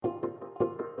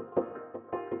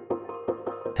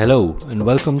Hello and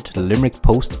welcome to the Limerick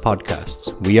Post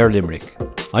podcasts. We are Limerick.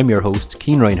 I'm your host,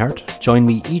 Cian Reinhardt. Join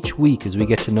me each week as we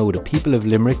get to know the people of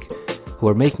Limerick who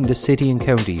are making the city and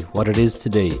county what it is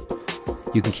today.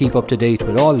 You can keep up to date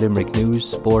with all Limerick news,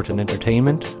 sport and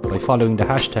entertainment by following the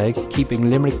hashtag Keeping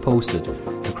Limerick Posted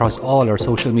across all our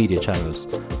social media channels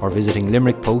or visiting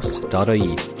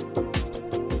limerickpost.ie.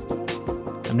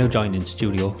 I'm now joined in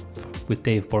studio with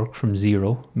Dave Burke from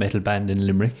Zero, metal band in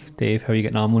Limerick. Dave, how are you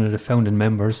getting on? One of the founding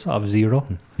members of Zero.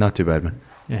 Not too bad, man.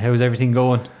 How's everything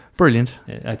going? Brilliant.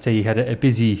 I'd say you had a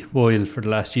busy while for the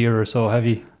last year or so, have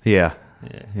you? Yeah,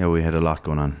 we had a lot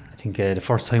going on. I think the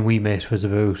first time we met was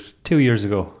about 2 years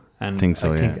ago. And I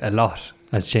think a lot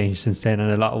has changed since then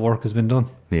and a lot of work has been done.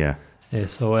 Yeah.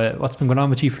 So what's been going on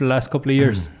with you for the last couple of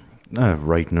years?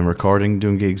 Writing and recording,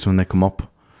 doing gigs when they come up.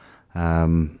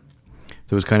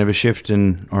 There was kind of a shift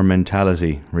in our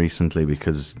mentality recently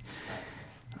because,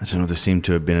 I don't know, there seemed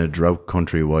to have been a drought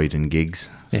countrywide in gigs.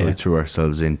 So we threw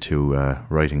ourselves into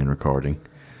writing and recording.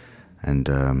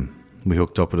 And we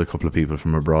hooked up with a couple of people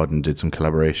from abroad and did some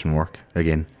collaboration work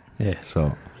again. Yeah.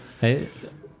 So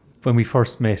when we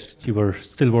first met, you were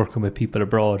still working with people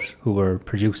abroad who were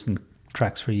producing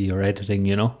tracks for you or editing,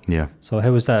 you know? Yeah. So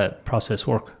how was that process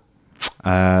work?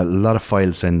 A lot of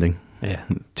file sending. Yeah.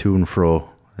 To and fro.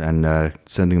 And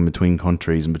sending them between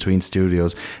countries and between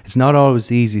studios. It's not always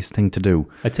the easiest thing to do.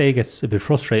 I'd say it gets a bit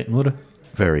frustrating, would it?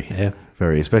 Very. Yeah.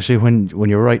 Very. Especially when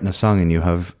you're writing a song and you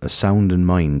have a sound in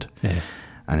mind. Yeah.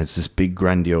 And it's this big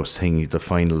grandiose thing, the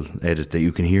final edit that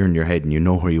you can hear in your head and you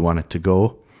know where you want it to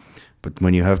go. But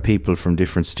when you have people from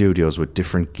different studios with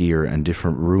different gear and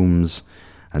different rooms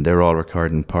and they're all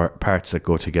recording parts that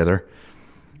go together,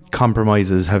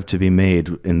 compromises have to be made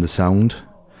in the sound.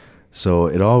 So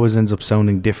it always ends up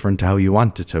sounding different to how you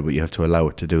want it to, but you have to allow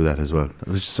it to do that as well.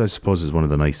 Which I suppose is one of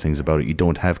the nice things about it. You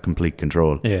don't have complete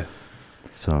control. Yeah.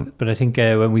 So, but I think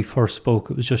when we first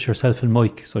spoke, it was just yourself and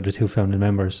Mike, so the two founding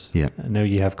members. Yeah. And now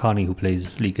you have Connie who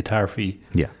plays lead guitar for you.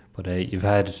 Yeah. But you've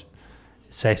had a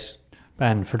set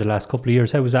band for the last couple of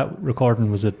years. How was that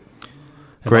recording? Was it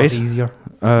great? Lot easier?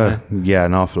 Yeah,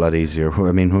 an awful lot easier.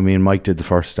 I mean, when me and Mike did the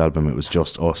first album, it was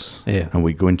just us. Yeah. And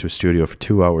we'd go into a studio for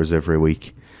 2 hours every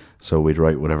week. So we'd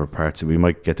write whatever parts. We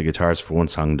might get the guitars for one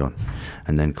song done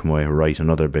and then come away, write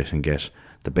another bit and get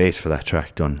the bass for that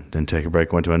track done. Then take a break,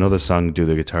 go into another song, do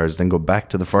the guitars, then go back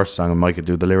to the first song and Mike would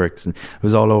do the lyrics. And it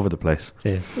was all over the place.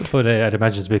 Yes, but I'd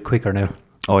imagine it's a bit quicker now.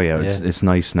 Oh yeah, it's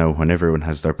nice now when everyone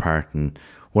has their part and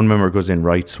one member goes in,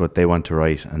 writes what they want to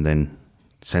write and then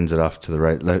sends it off to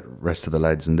the rest of the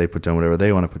lads and they put down whatever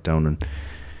they want to put down and it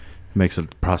makes the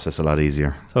process a lot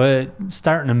easier. So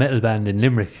starting a metal band in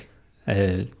Limerick,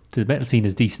 the metal scene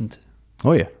is decent.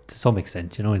 Oh yeah, to some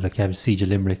extent, you know, like you have Siege of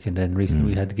Limerick and then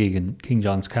recently we had the gig in King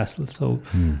John's Castle. So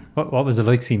what was it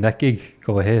like seeing that gig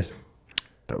go ahead?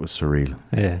 That was surreal.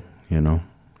 Yeah. You know,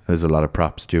 there's a lot of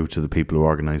props due to the people who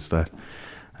organised that.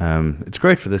 It's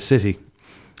great for the city,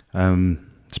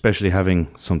 especially having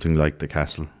something like the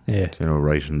castle, you know,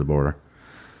 right in the border.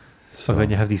 So when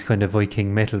you have these kind of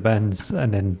Viking metal bands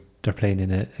and then they're playing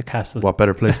in a castle. What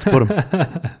better place to put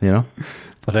them, you know?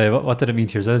 But what did it mean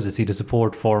to yourselves to see the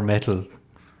support for metal?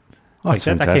 Oh, it's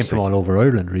fantastic. That came from all over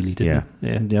Ireland, really, didn't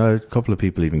it? Yeah, a couple of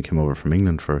people even came over from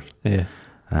England for it.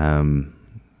 Yeah.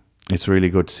 It's really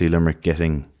good to see Limerick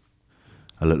getting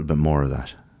a little bit more of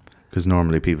that. Because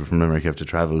normally people from Limerick have to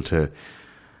travel to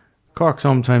Cork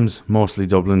sometimes, mostly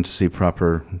Dublin, to see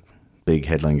proper big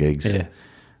headline gigs. Yeah.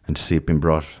 And to see it being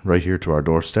brought right here to our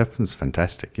doorstep, it's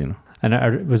fantastic, you know.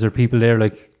 And was there people there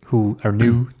like who are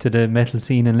new to the metal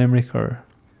scene in Limerick, or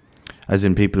as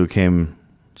in people who came,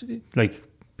 like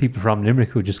people from Limerick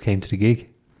who just came to the gig,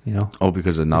 you know? Oh,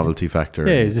 because of novelty factor.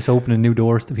 Yeah, is this opening new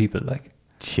doors to people? Like,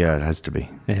 yeah, it has to be.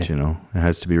 You know, it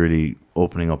has to be really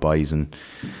opening up eyes and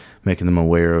making them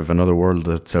aware of another world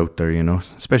that's out there. You know,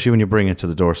 especially when you bring it to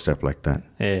the doorstep like that.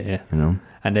 Yeah. You know,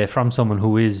 and from someone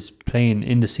who is playing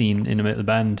in the scene in a metal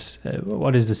band,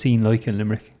 what is the scene like in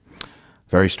Limerick?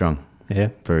 Very strong. Yeah,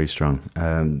 very strong.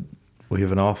 We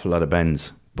have an awful lot of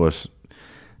bands, but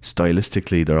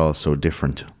stylistically they're all so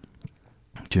different.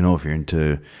 Do you know, if you're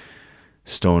into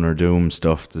stoner doom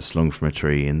stuff, there's Slung from a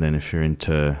Tree, and then if you're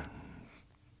into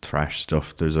thrash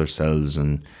stuff, there's ourselves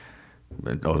and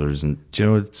others, and do you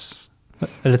know,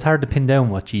 it's hard to pin down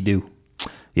what you do.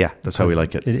 Yeah, that's how we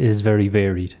like it. It is very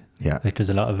varied. Yeah, like there's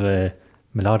a lot of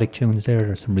melodic tunes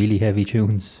there's some really heavy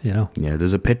tunes, you know. Yeah,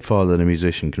 there's a pitfall that a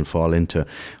musician can fall into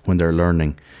when they're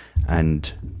learning,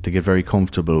 and they get very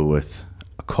comfortable with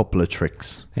a couple of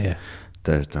tricks. Yeah,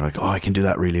 they're like, oh, I can do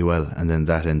that really well, and then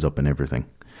that ends up in everything.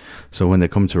 So when they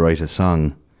come to write a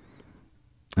song,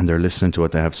 and they're listening to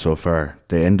what they have so far,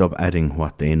 they end up adding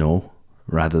what they know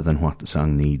rather than what the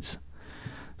song needs.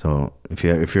 So if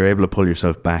you're able to pull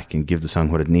yourself back and give the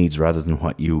song what it needs rather than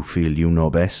what you feel you know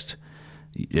best,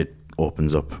 it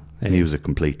opens up music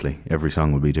completely. Every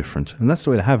song will be different, and that's the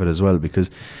way to have it as well.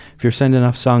 Because if you're sending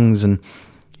off songs and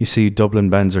you see Dublin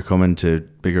bands are coming to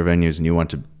bigger venues and you want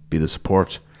to be the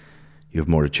support, you have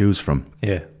more to choose from.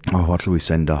 Yeah. Oh, what will we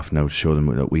send off now to show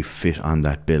them that we fit on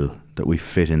that bill, that we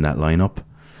fit in that lineup?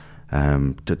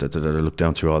 Look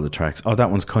down through all the tracks. Oh,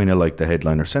 that one's kind of like the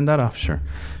headliner. Send that off, sure.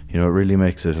 You know, it really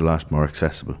makes it a lot more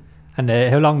accessible. And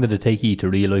how long did it take you to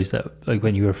realise that, like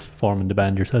when you were forming the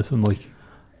band yourself and Mike?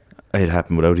 It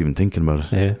happened without even thinking about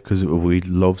it. Yeah. Because we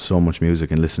love so much music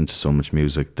and listen to so much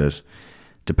music that,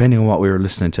 depending on what we were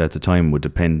listening to at the time, would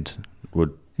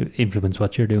influence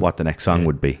what you're doing. What the next song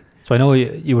would be. So I know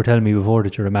you were telling me before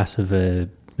that you're a massive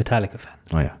Metallica fan.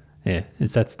 Oh yeah. Yeah.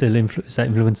 Is that still is that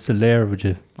influence still there? Would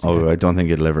you? I don't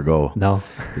think it'll ever go. No.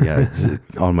 Yeah.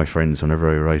 All my friends, whenever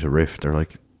I write a riff, they're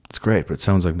like, "It's great, but it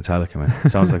sounds like Metallica, man.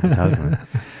 It sounds like Metallica, man."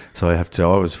 So I have to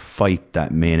always fight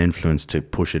that main influence to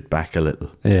push it back a little.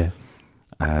 Yeah.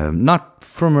 Not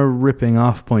from a ripping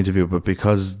off point of view, but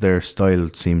because their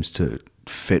style seems to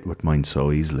fit with mine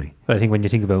so easily. But I think when you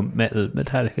think about metal,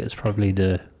 Metallica is probably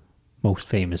the most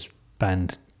famous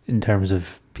band in terms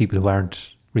of people who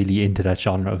aren't really into that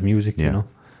genre of music, you know.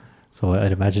 So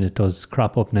I'd imagine it does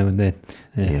crop up now and then.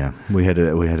 Yeah. We had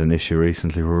an issue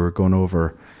recently where we were going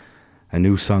over a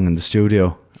new song in the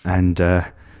studio, and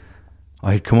I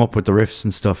had come up with the riffs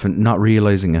and stuff and not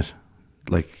realising it.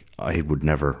 Like, I would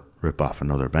never rip off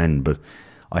another band, but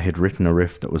I had written a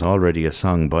riff that was already a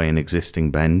song by an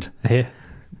existing band. Yeah.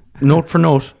 Note for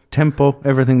note, tempo,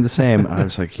 everything the same. I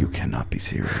was like, you cannot be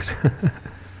serious.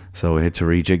 So I had to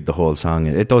rejig the whole song.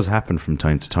 It does happen from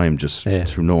time to time, just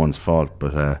through no one's fault.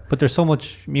 But there's so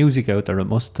much music out there, it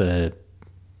must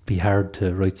be hard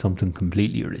to write something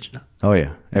completely original. Oh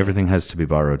yeah, everything has to be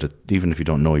borrowed, even if you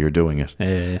don't know you're doing it.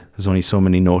 There's only so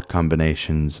many note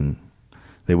combinations, and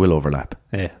they will overlap.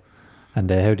 Yeah. And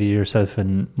how do yourself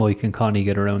and Mike and Connie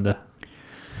get around that?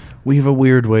 We have a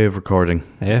weird way of recording.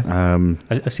 Yeah.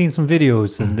 I've seen some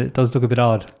videos and it does look a bit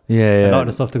odd. Yeah. A lot of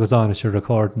the stuff that goes on is your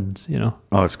recordings, you know.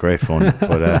 Oh, it's great fun.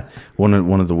 But one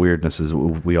of the weirdnesses,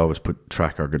 we always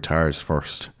track our guitars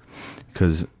first,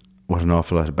 because what an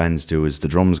awful lot of bands do is the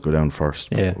drums go down first.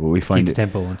 Yeah. We find keep the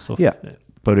tempo and stuff. Yeah.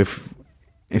 But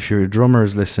if your drummer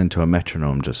is listening to a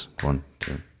metronome, just 1,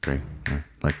 2, 3,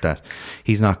 like that,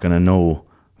 he's not going to know,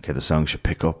 okay, the song should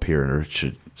pick up here or it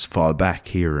should fall back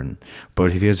here.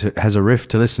 But if he has a riff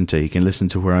to listen to, he can listen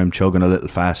to where I'm chugging a little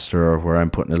faster or where I'm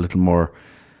putting a little more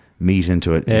meat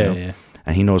into it. Yeah.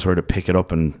 And he knows where to pick it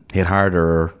up and hit harder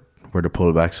or where to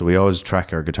pull back. So we always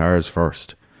track our guitars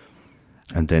first.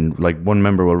 And then, like, one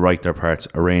member will write their parts,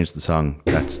 arrange the song,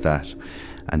 that's that.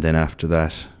 And then after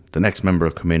that, the next member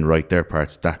will come in, write their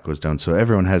parts, that goes down. So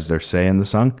everyone has their say in the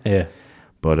song. Yeah.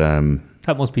 But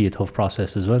that must be a tough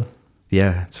process as well.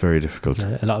 Yeah, it's very difficult.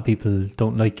 A lot of people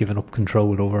don't like giving up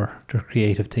control over their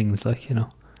creative things, like, you know.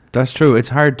 That's true. It's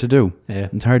hard to do. Yeah.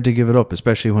 It's hard to give it up,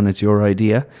 especially when it's your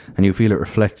idea and you feel it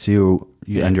reflects you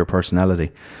and your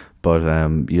personality. But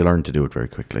you learn to do it very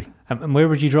quickly. And where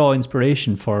would you draw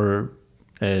inspiration for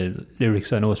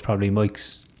lyrics? I know it's probably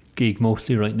Mike's gig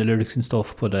mostly, writing the lyrics and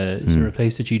stuff, but is there a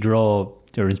place that you draw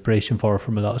your inspiration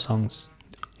from a lot of songs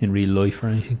in real life or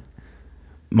anything?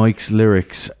 Mike's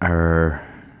lyrics are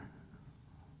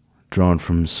drawn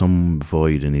from some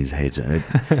void in his head.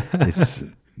 It's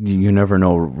you never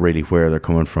know really where they're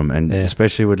coming from, and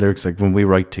especially with lyrics, like when we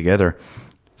write together,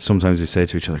 sometimes we say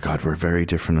to each other, God, we're very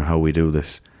different in how we do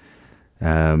this.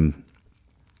 They're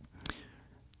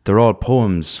all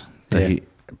poems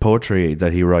poetry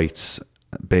that he writes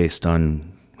based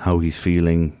on how he's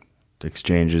feeling, the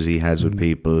exchanges he has with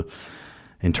people,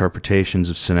 interpretations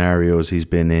of scenarios he's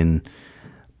been in,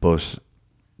 but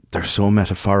they're so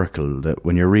metaphorical that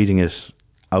when you're reading it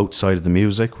outside of the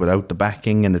music, without the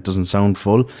backing, and it doesn't sound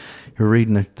full, you're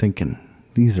reading it thinking,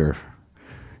 these are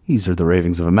the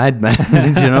ravings of a madman,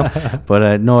 you know.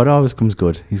 But no, it always comes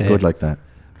good. He's good like that.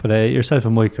 But yourself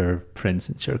and Mike are friends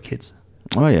since you're kids.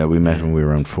 Oh yeah, we met when we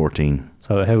were around 14.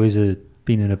 So how is it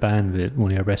being in a band with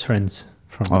one of your best friends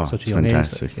from such a young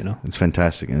age? Like, you know? It's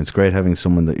fantastic, and it's great having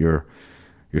someone that you're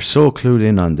so clued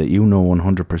in on that you know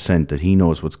 100% that he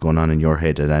knows what's going on in your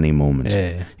head at any moment.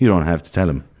 Yeah. You don't have to tell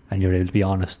him. And you're able to be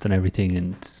honest and everything.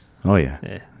 And oh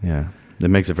yeah. It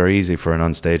makes it very easy for an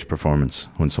on-stage performance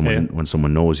when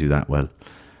someone knows you that well,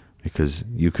 because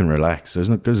you can relax. There's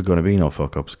going to be no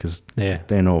fuck-ups because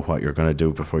they know what you're going to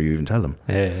do before you even tell them.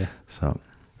 Yeah. So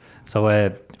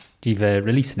you've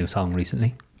released a new song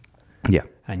recently. Yeah.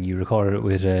 And you recorded it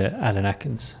with Alan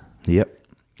Atkins. Yep.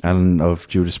 Alan of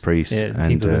Judas Priest. Yeah,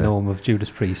 and people will know him of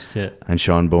Judas Priest. Yeah. And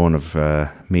Sean Bowen of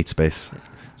Meat Space.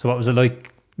 So what was it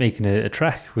like making a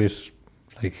track with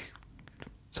like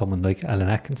someone like Alan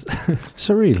Atkins?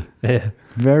 Surreal. Yeah.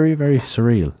 Very, very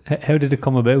surreal. How did it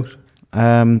come about?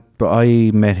 But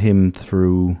I met him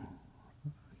through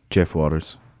Jeff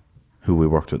Waters, who we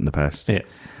worked with in the past. Yeah.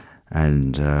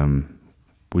 And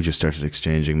we just started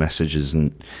exchanging messages,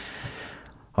 and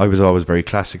I was always very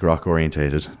classic rock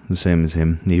orientated, the same as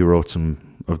him. He wrote some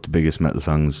of the biggest metal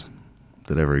songs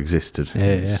that ever existed.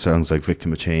 Yeah. Songs like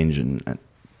Victim of Change and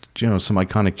some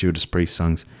iconic Judas Priest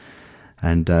songs.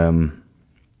 And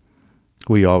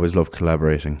we always loved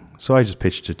collaborating. So I just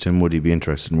pitched it to him, would he be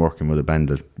interested in working with a band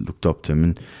that looked up to him?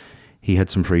 And he had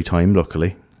some free time,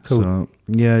 luckily. Cool. So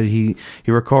yeah, he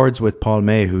records with Paul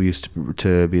May, who used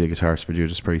to be the guitarist for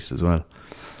Judas Priest as well.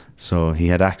 So he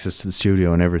had access to the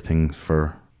studio and everything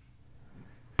for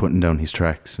putting down his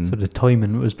tracks. And So the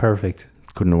timing was perfect.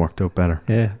 couldn't have worked out better.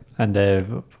 Yeah. And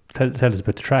tell us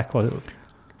about the track.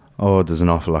 Oh, there's an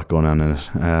awful lot going on in it.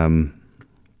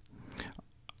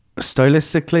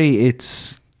 Stylistically,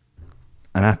 it's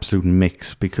an absolute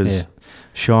mix, because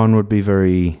Sean would be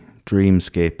very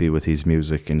dreamscapey with his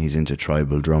music, and he's into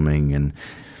tribal drumming and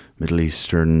Middle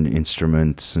Eastern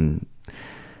instruments, and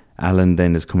Alan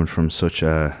then is coming from such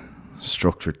a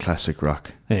structured classic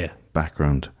rock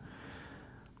background.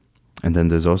 And then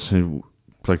there's us, who,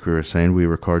 like we were saying, we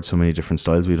record so many different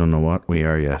styles, we don't know what we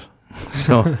are yet.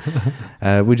 So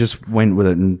we just went with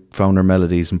it and found our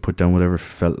melodies and put down whatever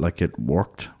felt like it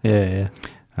worked. Everyone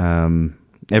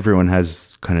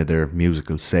has kind of their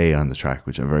musical say on the track,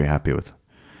 which I'm very happy with.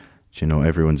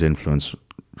 Everyone's influence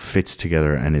fits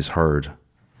together and is heard,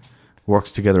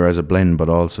 works together as a blend, but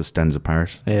also stands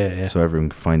apart. So everyone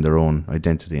can find their own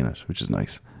identity in it, which is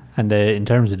nice. And in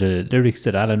terms of the lyrics,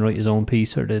 did Alan write his own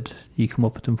piece, or did you come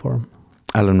up with them for him?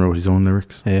 Alan wrote his own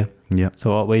lyrics. Yeah.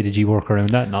 So what way did you work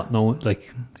around that? Not knowing,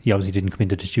 like, he obviously didn't come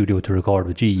into the studio to record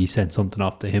with G. You sent something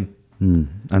off to him.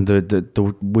 And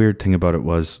the weird thing about it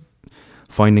was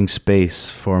finding space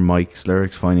for Mike's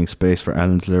lyrics, finding space for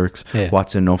Alan's lyrics.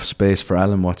 What's enough space for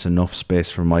Alan? What's enough space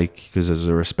for Mike? Because there's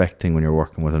a respect thing when you're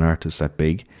working with an artist that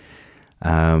big.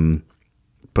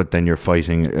 But then you're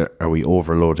fighting, are we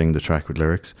overloading the track with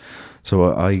lyrics? So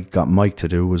what I got Mike to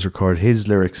do was record his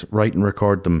lyrics, write and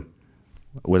record them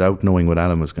without knowing what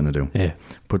Alan was going to do.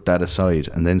 Put that aside,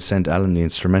 and then sent Alan the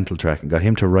instrumental track and got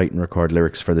him to write and record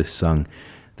lyrics for this song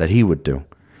that he would do.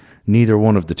 Neither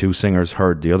one of the two singers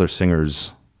heard the other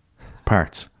singer's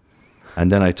parts. And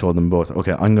then I told them both,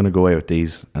 okay, I'm going to go away with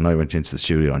these. And I went into the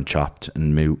studio and chopped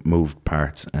and moved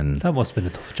parts. And that must have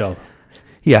been a tough job.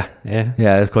 Yeah,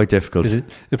 it's quite difficult. It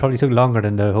probably took longer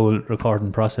than the whole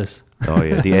recording process. Oh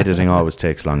yeah, the editing always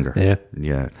takes longer.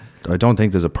 Yeah. I don't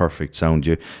think there's a perfect sound.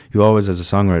 You always, as a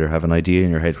songwriter, have an idea in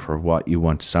your head for what you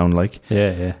want to sound like.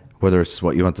 Whether it's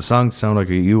what you want the song to sound like,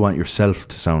 or you want yourself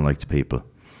to sound like to people.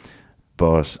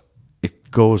 But it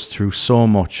goes through so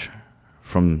much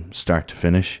from start to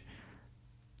finish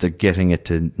that getting it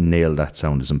to nail that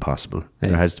sound is impossible.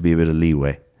 There has to be a bit of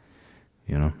leeway,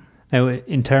 Now,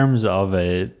 in terms of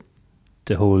the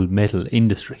whole metal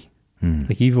industry,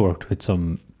 like, you've worked with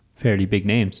some fairly big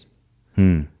names.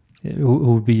 Who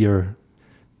would be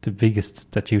the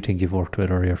biggest that you think you've worked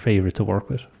with, or your favourite to work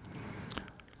with?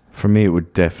 For me, it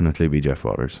would definitely be Jeff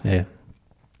Waters. Yeah,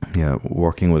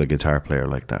 working with a guitar player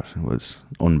like that was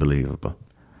unbelievable.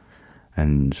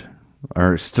 And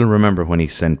I still remember when he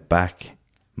sent back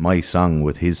my song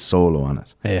with his solo on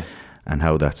it, and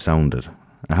how that sounded,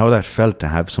 and how that felt to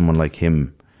have someone like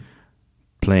him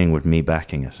playing with me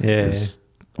backing it. It was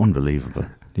unbelievable.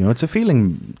 It's a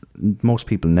feeling most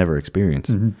people never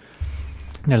experience.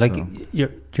 Yeah, like,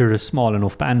 you're a small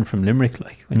enough band from Limerick,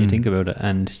 like, when you think about it,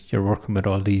 and you're working with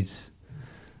all these,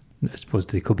 I suppose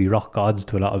they could be rock gods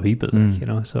to a lot of people,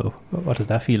 like, so what does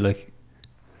that feel like?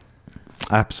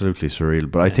 Absolutely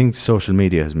surreal, but I think social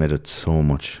media has made it so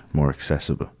much more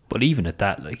accessible. But even at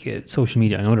that, like, social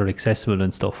media, I know they're accessible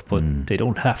and stuff, but they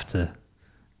don't have to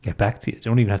get back to you. They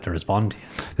don't even have to respond to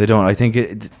you. They don't. I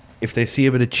think if they see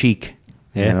a bit of cheek,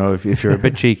 if you're a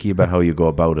bit cheeky about how you go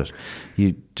about it,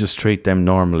 you just treat them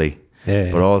normally,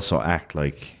 but also act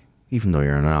like, even though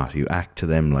you're not, you act to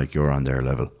them like you're on their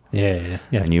level.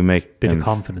 And you make a bit of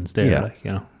confidence there,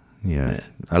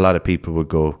 A lot of people would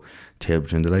go tail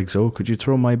between the legs, oh, could you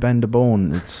throw my band a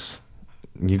bone?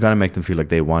 You got to make them feel like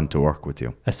they want to work with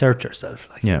you. Assert yourself.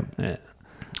 Like. Yeah.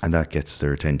 And that gets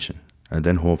their attention. And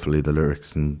then hopefully the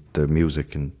lyrics and the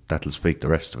music, and that'll speak the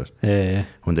rest of it. Yeah.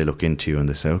 When they look into you and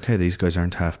they say, okay, these guys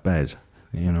aren't half bad.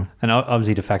 you know. And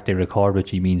obviously the fact they record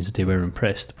with you means that they were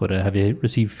impressed. But have you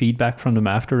received feedback from them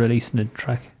after releasing the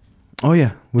track? Oh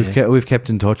yeah, we've kept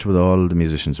in touch with all the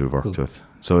musicians we've worked Cool. with,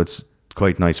 so it's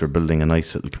quite nice. We're building a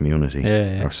nice little community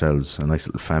Yeah. ourselves, a nice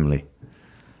little family.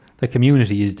 The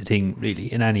community is the thing,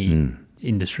 really, in any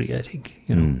industry, I think,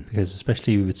 you know, because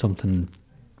especially with something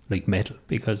like metal,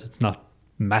 because it's not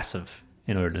massive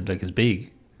in Ireland, like it's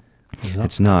big.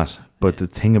 It's not, but the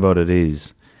thing about it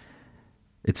is,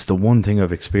 it's the one thing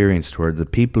I've experienced where the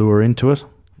people who are into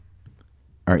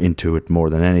it more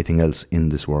than anything else in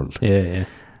this world. Yeah.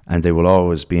 And they will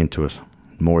always be into it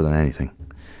more than anything.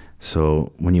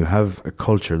 So when you have a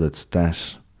culture that's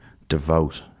that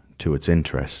devout to its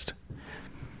interest,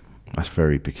 that's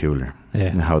very peculiar.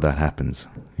 Yeah. How that happens,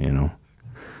 you know.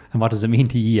 And what does it mean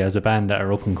to you as a band that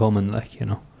are up and coming, like, you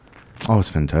know? Oh, it's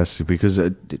fantastic, because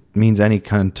it means any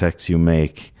contacts you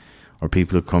make or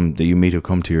people that you meet who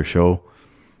come to your show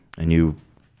and you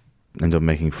end up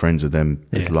making friends with them,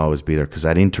 it'll always be there, because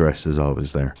that interest is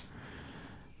always there.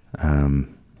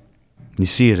 You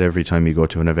see it every time you go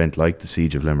to an event like the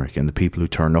Siege of Limerick, and the people who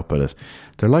turn up at it,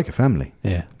 they're like a family.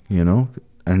 Yeah. You know,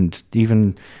 and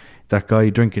even that guy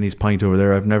drinking his pint over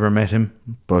there, I've never met him,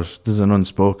 but there's an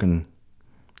unspoken,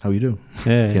 how you do?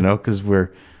 Yeah. You know, because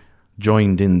we're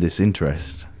joined in this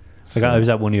interest. Like I was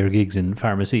at one of your gigs in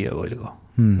Pharmacy a while ago.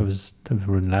 I was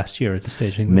running last year at the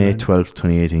stage. May 12th,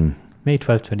 2018. May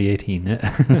 12th, 2018.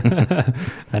 Yeah.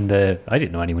 And I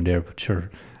didn't know anyone there, but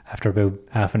sure, after about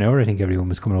half an hour, I think everyone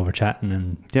was coming over chatting,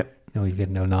 and you know, you get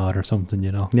a nod or something,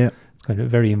 you know. Yeah. It's kind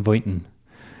of very inviting.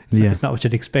 It's not what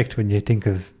you'd expect when you think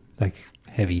of like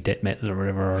heavy death metal or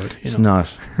whatever. Or, it's not,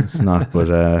 but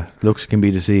looks can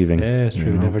be deceiving. Yeah, it's true.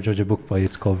 You know? Never judge a book by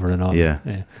its cover and all. Yeah.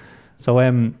 So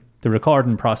the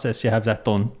recording process, you have that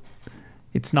done.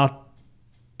 It's not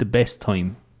the best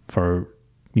time for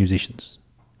musicians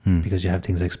because you have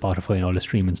things like Spotify and all the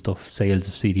streaming stuff. Sales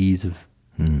of CDs have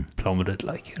plummeted,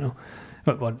 like, you know.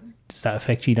 What does that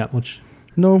affect you that much?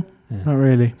 No, not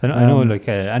really. So I know like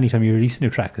anytime you release a new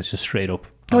track, it's just straight up.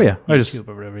 Oh yeah, YouTube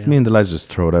or whatever, you know? me and the lads just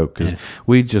throw it out, because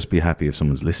we'd just be happy if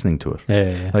someone's listening to it.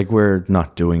 Yeah. Like, we're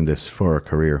not doing this for a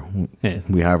career.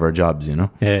 We have our jobs, you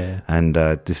know. Yeah. And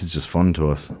this is just fun to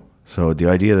us. So the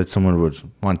idea that someone would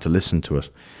want to listen to it,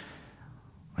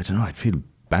 I don't know, I'd feel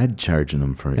bad charging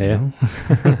them for it, you know?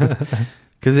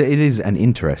 Because it is an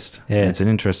interest. Yeah. It's an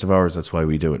interest of ours, that's why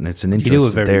we do it. And it's an interest You do it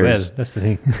of very theirs. well, that's the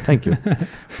thing. Thank you.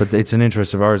 But it's an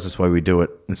interest of ours, that's why we do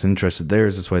it. It's an interest of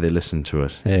theirs, that's why they listen to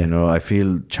it. Yeah. You know, I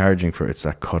feel charging for it's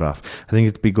that cut off. I think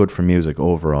it'd be good for music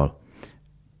overall.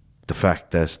 The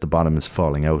fact that the bottom is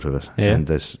falling out of it and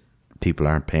that people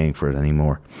aren't paying for it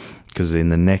anymore. Because in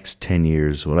the next 10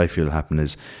 years, what I feel will happen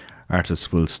is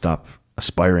artists will stop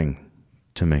aspiring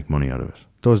to make money out of it.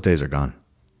 Those days are gone.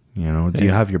 You know,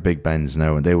 you have your big bands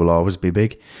now, and they will always be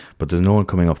big, but there's no one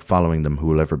coming up following them who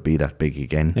will ever be that big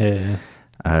again.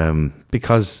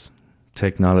 Because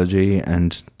technology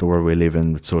and the world we live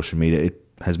in with social media, it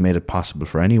has made it possible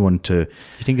for anyone to...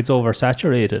 You think it's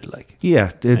oversaturated? Like,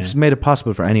 it's made it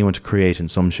possible for anyone to create in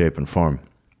some shape and form.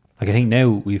 Like, I think now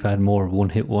we've had more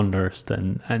one-hit wonders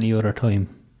than any other time.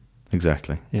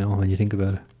 Exactly. You know, when you think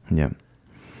about it. Yeah.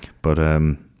 But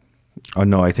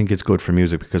no, I think it's good for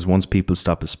music, because once people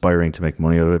stop aspiring to make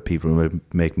money out of it, people will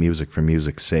make music for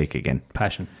music's sake again.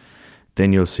 Passion.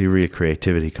 Then you'll see real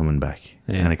creativity coming back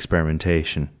and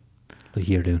experimentation. Like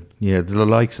you're doing. Yeah, the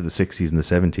likes of the 60s and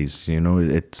the 70s, you know,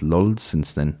 it's lulled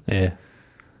since then. Yeah.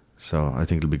 So I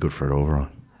think it'll be good for it overall.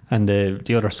 And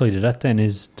the other side of that then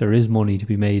is there is money to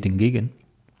be made in gigging,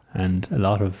 and a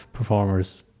lot of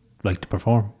performers like to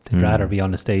perform. They'd rather be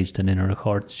on the stage than in a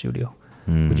recording studio.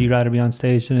 Would you rather be on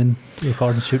stage than in the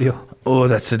recording studio? Oh,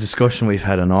 that's a discussion we've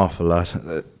had an awful lot.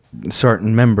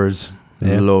 Certain members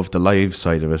love the live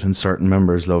side of it, and certain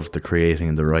members love the creating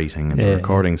and the writing and the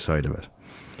recording side of it.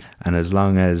 And as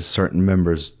long as certain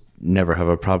members never have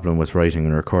a problem with writing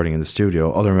and recording in the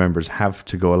studio, other members have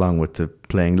to go along with the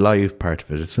playing live part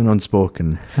of it. It's an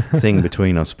unspoken thing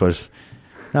between us, but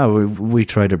no, we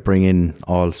try to bring in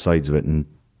all sides of it and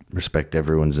respect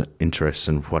everyone's interests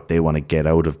and what they want to get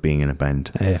out of being in a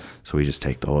band. So we just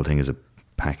take the whole thing as a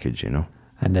package, you know.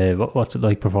 And what's it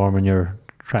like performing your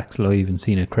tracks live and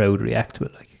seeing a crowd react to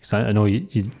it? Like, 'cause I know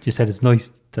you said it's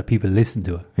nice that people listen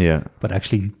to it. Yeah. But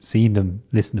actually seeing them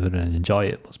listen to it and enjoy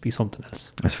it must be something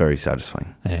else. It's very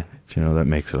satisfying. Yeah. You know, that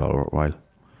makes it all worthwhile.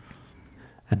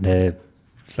 And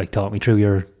like, talk me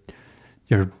through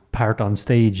your part on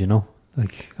stage, you know.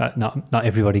 Like, not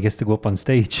everybody gets to go up on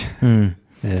stage.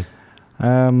 Yeah.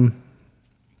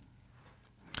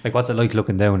 Like, what's it like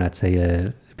looking down at, say,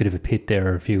 a bit of a pit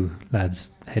there, or a few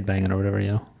lads headbanging or whatever,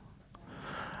 you know?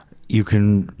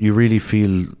 you really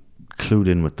feel clued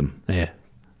in with them. Yeah.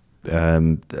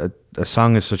 A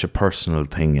song is such a personal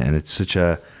thing, and it's such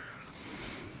a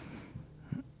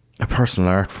personal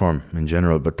art form in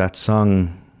general, but that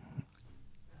song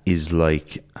is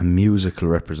like a musical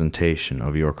representation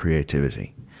of your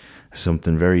creativity,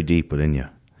 something very deep within you.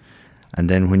 And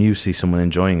then when you see someone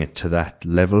enjoying it to that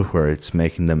level where it's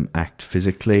making them act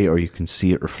physically, or you can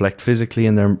see it reflect physically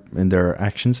in their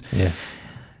actions, yeah,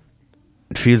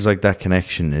 it feels like that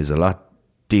connection is a lot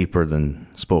deeper than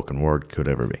spoken word could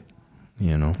ever be.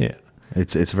 You know, yeah,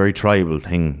 it's a very tribal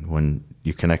thing when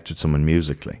you connect with someone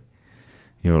musically.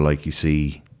 You know, like you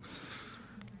see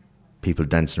people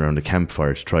dancing around a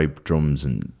campfire to tribe drums,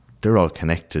 and they're all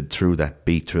connected through that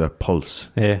beat, through that pulse.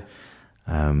 yeah.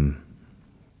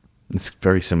 It's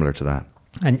very similar to that.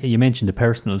 And you mentioned the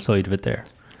personal side of it there.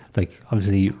 Like,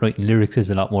 obviously, writing lyrics is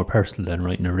a lot more personal than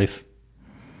writing a riff.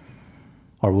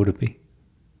 Or would it be?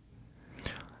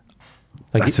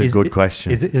 Like, That's a good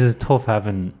question. Is it tough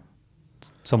having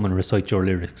someone recite your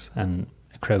lyrics and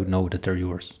a crowd know that they're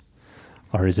yours?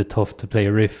 Or is it tough to play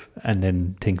a riff and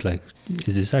then think like,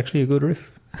 is this actually a good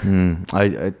riff?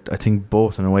 I think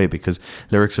both in a way, because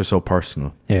lyrics are so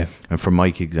personal. Yeah. And for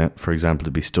Mike, for example,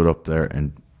 to be stood up there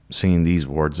and singing these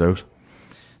words out,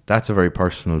 that's a very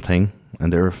personal thing,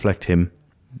 and they reflect him.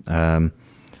 A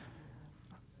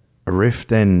riff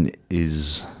then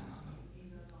it's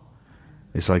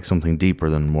like something deeper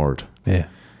than word. Yeah.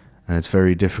 And it's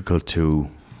very difficult to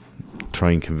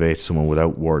try and convey to someone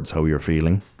without words how you're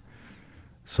feeling.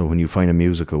 So when you find a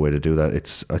musical way to do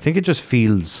that, I think it just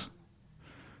feels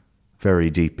very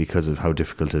deep because of how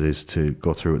difficult it is to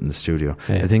go through it in the studio.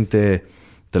 Yeah. I think the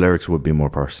lyrics would be more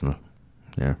personal.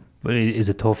 Yeah. But is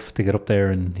it tough to get up there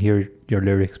and hear your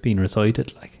lyrics being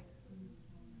recited? Like,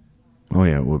 Oh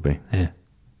yeah, it would be. yeah.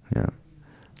 Yeah.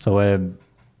 So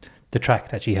the track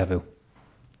that you have out,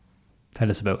 tell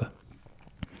us about it.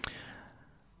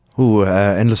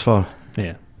 Endless Fall.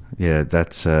 Yeah. Yeah,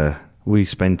 that's we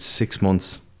spent 6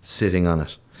 months sitting on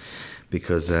it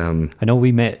because I know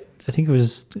we met, I think it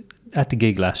was at the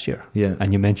gig last year. Yeah.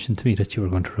 And you mentioned to me that you were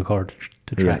going to record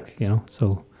the track, you know,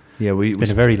 so yeah, it's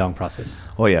been a very long process.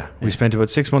 Oh yeah, we spent about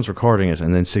 6 months recording it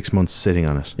and then 6 months sitting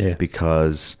on it. Yeah.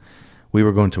 Because we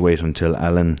were going to wait until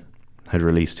Alan had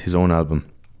released his own album,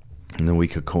 and then we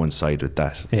could coincide with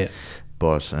that. Yeah.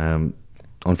 But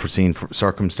unforeseen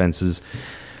circumstances,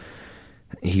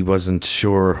 he wasn't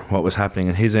sure what was happening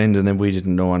on his end, and then we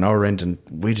didn't know on our end, and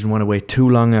we didn't want to wait too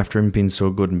long after him being so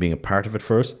good and being a part of it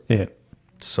first. Yeah.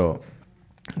 So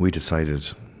we decided,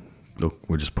 look,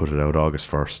 we'll just put it out August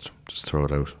 1st, just throw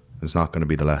it out. It's not going to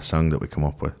be the last song that we come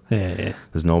up with. Yeah, yeah.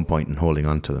 There's no point in holding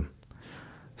on to them.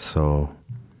 So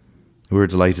we were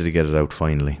delighted to get it out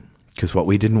finally, because what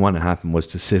we didn't want to happen was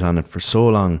to sit on it for so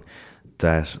long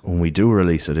that when we do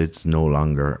release it, it's no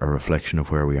longer a reflection of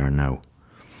where we are now.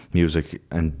 Music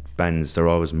and bands, they're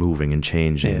always moving and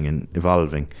changing and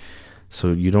evolving.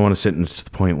 So you don't want to sit in it to the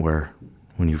point where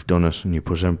when you've done it and you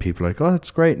put it on, people are like, oh,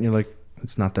 that's great. And you're like,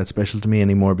 it's not that special to me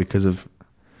anymore because of...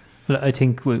 Well, I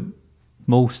think with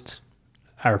most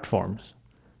art forms,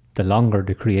 the longer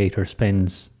the creator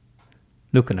spends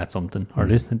looking at something or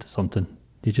listening to something,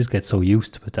 you just get so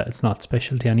used to it that it's not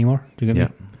specialty anymore. Do you get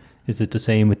me? Is it the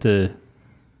same with the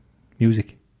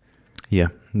music? Yeah,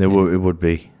 it would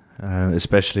be.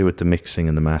 Especially with the mixing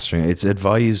and the mastering. It's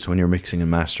advised when you're mixing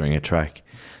and mastering a track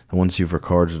that once you've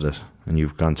recorded it and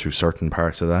you've gone through certain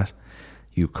parts of that,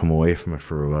 you come away from it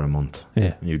for about a month.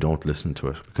 Yeah. And you don't listen to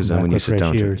it. Because then when you sit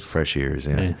down to fresh ears,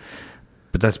 yeah.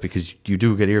 But that's because you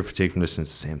do get ear fatigue from listening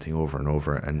to the same thing over and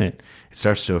over, and it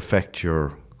starts to affect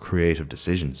your creative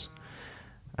decisions.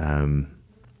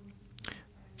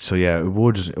 So yeah, it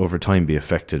would over time be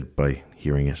affected by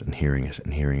hearing it and hearing it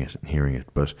and hearing it and hearing it.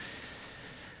 But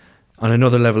on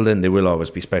another level, then they will always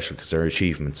be special because they're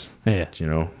achievements. Yeah, you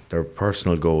know, they're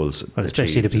personal goals. Well,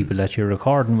 especially the people that you're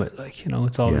recording with, like, you know,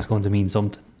 it's always going to mean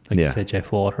something. Like you said,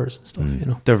 Jeff Waters and stuff. You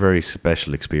know, they're very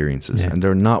special experiences, and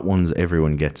they're not ones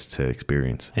everyone gets to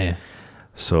experience. Yeah.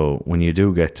 So when you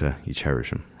do get to, you cherish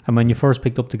them. And when you first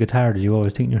picked up the guitar, did you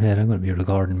always think in your head, I'm going to be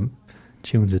recording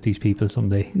tunes with these people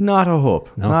someday? Not a hope.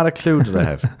 No? Not a clue did I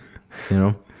have. You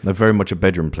know, I'm very much a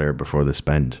bedroom player before this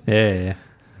band. Yeah.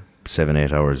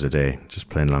 7-8 hours a day, just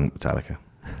playing along with Metallica.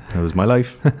 That was my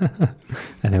life.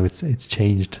 And now it's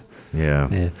changed.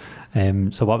 Yeah.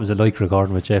 So what was it like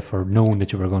recording with Jeff, or knowing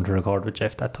that you were going to record with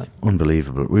Jeff that time?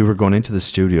 Unbelievable. We were going into the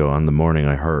studio on the morning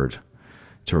I heard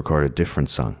to record a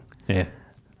different song. Yeah.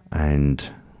 And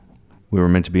we were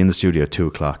meant to be in the studio at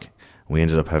 2:00. We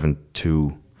ended up having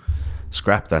to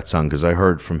scrap that song because I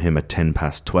heard from him at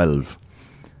 12:10.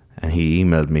 And he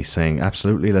emailed me saying,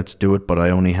 absolutely, let's do it, but I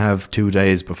only have 2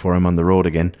 days before I'm on the road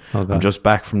again. Okay. I'm just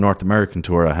back from North American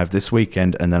tour. I have this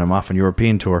weekend, and then I'm off on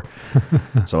European tour.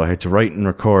 So I had to write and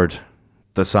record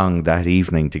the song that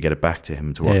evening to get it back to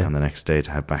him to work on the next day,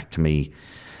 to have back to me.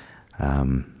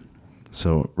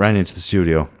 So ran into the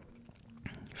studio,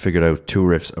 figured out 2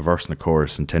 riffs, a verse and a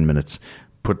chorus in 10 minutes,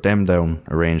 put them down,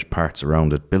 arranged parts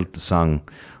around it, built the song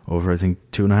over, I think,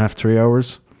 2.5, 3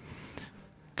 hours.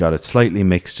 Got it slightly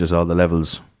mixed, just all the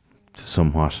levels to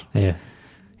somewhat. Yeah.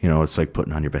 You know, it's like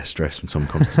putting on your best dress when someone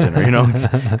comes to dinner, you know.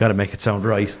 Got to make it sound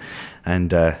right.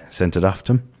 And sent it off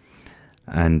to him.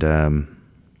 And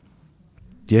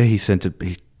he sent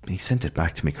it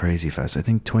back to me crazy fast. I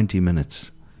think 20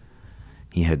 minutes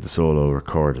he had the solo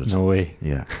recorded. No way.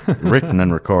 Yeah. Written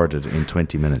and recorded in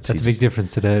 20 minutes. That's a big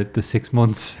difference to the 6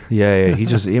 months. Yeah. He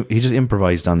just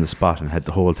improvised on the spot and had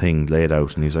the whole thing laid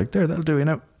out. And he's like, there, that'll do you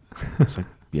now. I was like,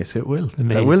 yes, it will. Amazing.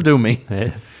 That will do me.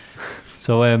 Yeah.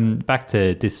 So back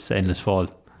to this Endless Fall.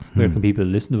 Where can people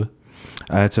listen to it?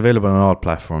 It's available on all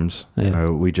platforms. Yeah.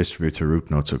 We distribute to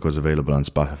Root Note, so it goes available on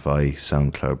Spotify,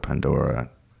 SoundCloud, Pandora,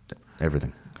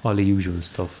 everything. All the usual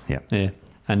stuff. Yeah.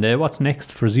 And what's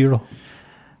next for Zero?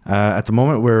 At the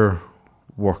moment, we're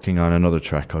working on another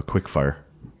track called Quickfire,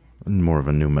 more of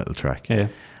a new metal track. Yeah.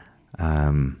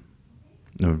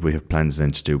 We have plans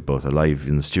then to do both a live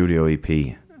in the studio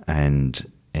EP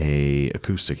and a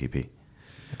acoustic EP.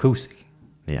 Acoustic?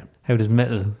 Yeah. How does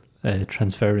metal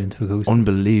transfer into acoustic?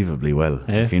 Unbelievably well,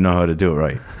 if you know how to do it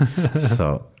right.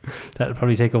 So that'll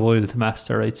probably take a while to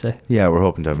master, I'd say. Yeah, we're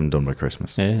hoping to have them done by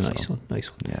Christmas. Yeah, nice one.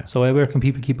 Yeah. So where can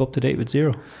people keep up to date with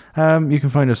Zero? You can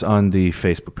find us on the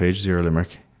Facebook page, Zero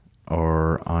Limerick,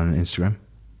 or on Instagram.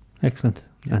 Excellent.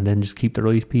 Yeah. And then just keep the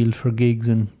eyes peeled for gigs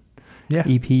and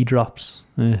EP drops.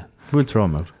 Yeah. We'll throw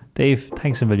them out. Dave,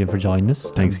 thanks a million for joining us.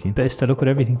 Thanks, Keane. Best of luck with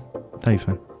everything. Thanks,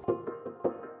 man.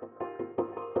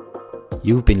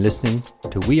 You've been listening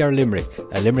to We Are Limerick,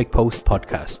 a Limerick Post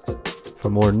podcast. For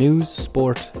more news,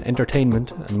 sport,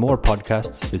 entertainment and more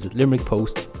podcasts, visit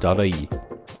limerickpost.ie.